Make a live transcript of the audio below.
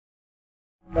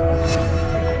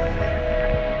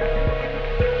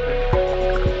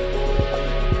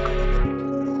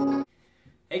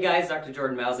Dr.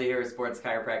 Jordan Mousey here, Sports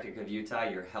Chiropractic of Utah,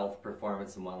 your health,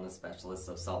 performance, and wellness specialist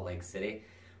of Salt Lake City.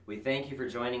 We thank you for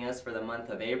joining us for the month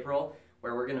of April,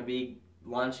 where we're going to be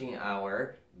launching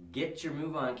our Get Your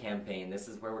Move On campaign. This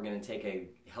is where we're going to take a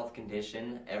health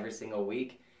condition every single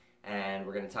week, and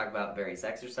we're going to talk about various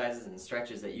exercises and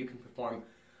stretches that you can perform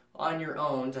on your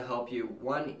own to help you,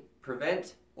 one,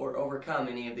 prevent or overcome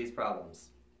any of these problems.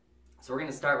 So we're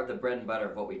going to start with the bread and butter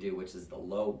of what we do, which is the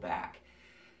low back.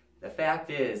 The fact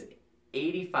is,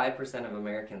 85% of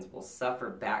Americans will suffer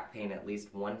back pain at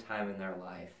least one time in their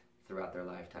life throughout their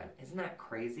lifetime. Isn't that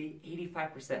crazy?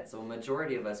 85%. So a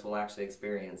majority of us will actually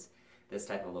experience this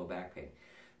type of low back pain.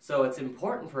 So it's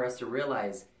important for us to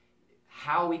realize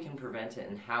how we can prevent it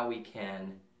and how we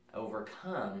can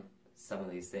overcome some of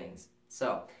these things.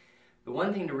 So the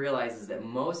one thing to realize is that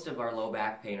most of our low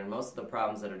back pain, or most of the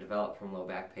problems that are developed from low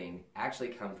back pain, actually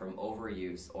come from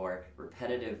overuse or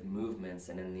repetitive movements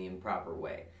and in the improper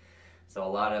way. So a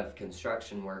lot of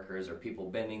construction workers or people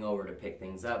bending over to pick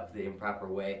things up the improper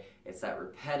way, it's that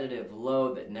repetitive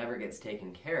load that never gets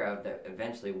taken care of that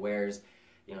eventually wears,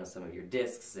 some of your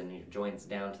discs and your joints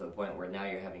down to the point where now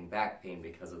you're having back pain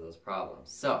because of those problems.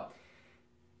 So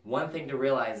one thing to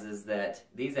realize is that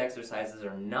these exercises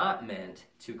are not meant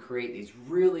to create these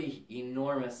really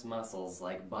enormous muscles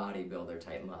like bodybuilder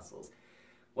type muscles.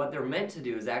 What they're meant to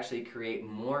do is actually create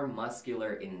more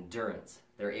muscular endurance.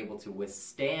 They're able to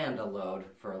withstand a load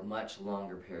for a much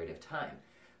longer period of time.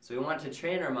 So we want to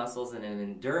train our muscles in an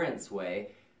endurance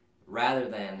way rather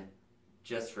than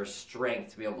just for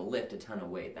strength to be able to lift a ton of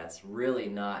weight. That's really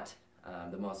not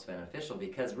the most beneficial,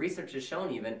 because research has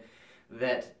shown even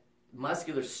that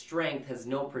muscular strength has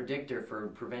no predictor for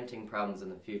preventing problems in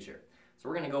the future. So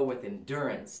we're going to go with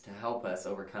endurance to help us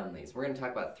overcome these. We're going to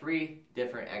talk about 3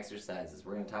 different exercises.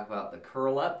 We're going to talk about the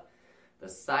curl up, the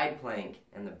side plank,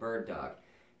 and the bird dog.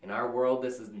 In our world,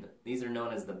 these are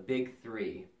known as the big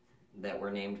 3 that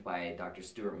were named by Dr.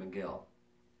 Stuart McGill.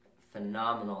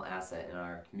 Phenomenal asset in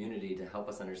our community to help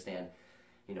us understand,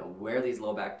 where these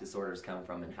low back disorders come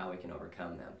from and how we can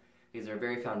overcome them. These are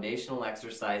very foundational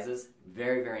exercises,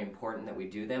 very, very important that we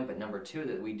do them, but number 2,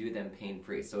 that we do them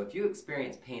pain-free. So if you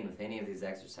experience pain with any of these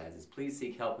exercises, please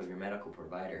seek help with your medical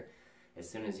provider as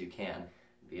soon as you can,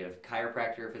 be it a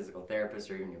chiropractor, physical therapist,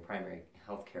 or even your primary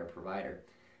health care provider.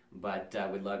 But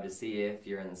we'd love to see you if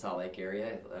you're in the Salt Lake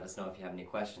area. Let us know if you have any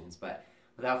questions. But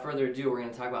without further ado, we're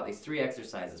going to talk about these 3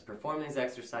 exercises. Perform these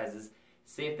exercises,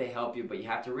 see if they help you, but you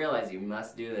have to realize you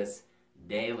must do this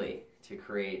daily to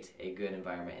create a good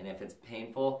environment. And if it's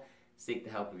painful, seek the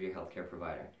help of your healthcare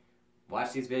provider.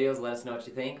 Watch these videos, let us know what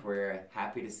you think. We're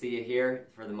happy to see you here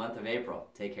for the month of April.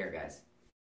 Take care, guys.